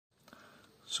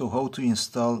So how to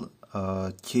install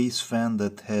a case fan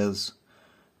that has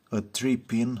a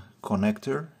 3-pin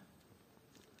connector.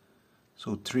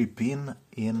 So 3-pin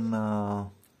in a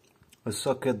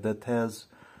socket that has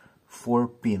 4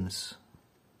 pins,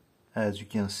 as you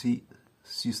can see,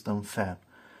 system fan.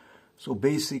 So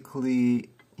basically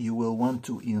you will want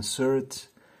to insert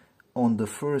on the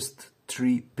first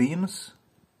 3 pins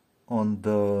on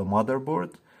the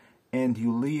motherboard and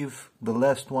you leave the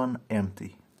last one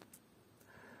empty.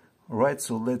 Alright,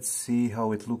 so let's see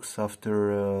how it looks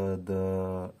after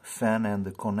the fan and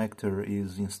the connector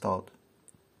is installed.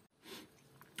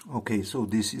 Okay, so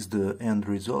this is the end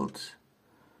result.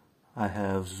 I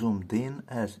have zoomed in.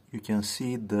 As you can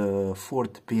see, the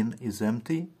 4th pin is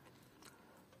empty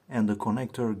and the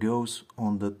connector goes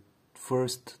on the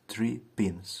first 3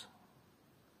 pins.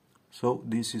 So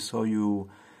this is how you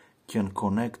can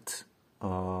connect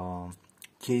a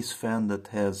case fan that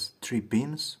has 3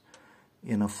 pins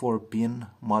in a 4-pin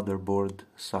motherboard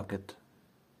socket.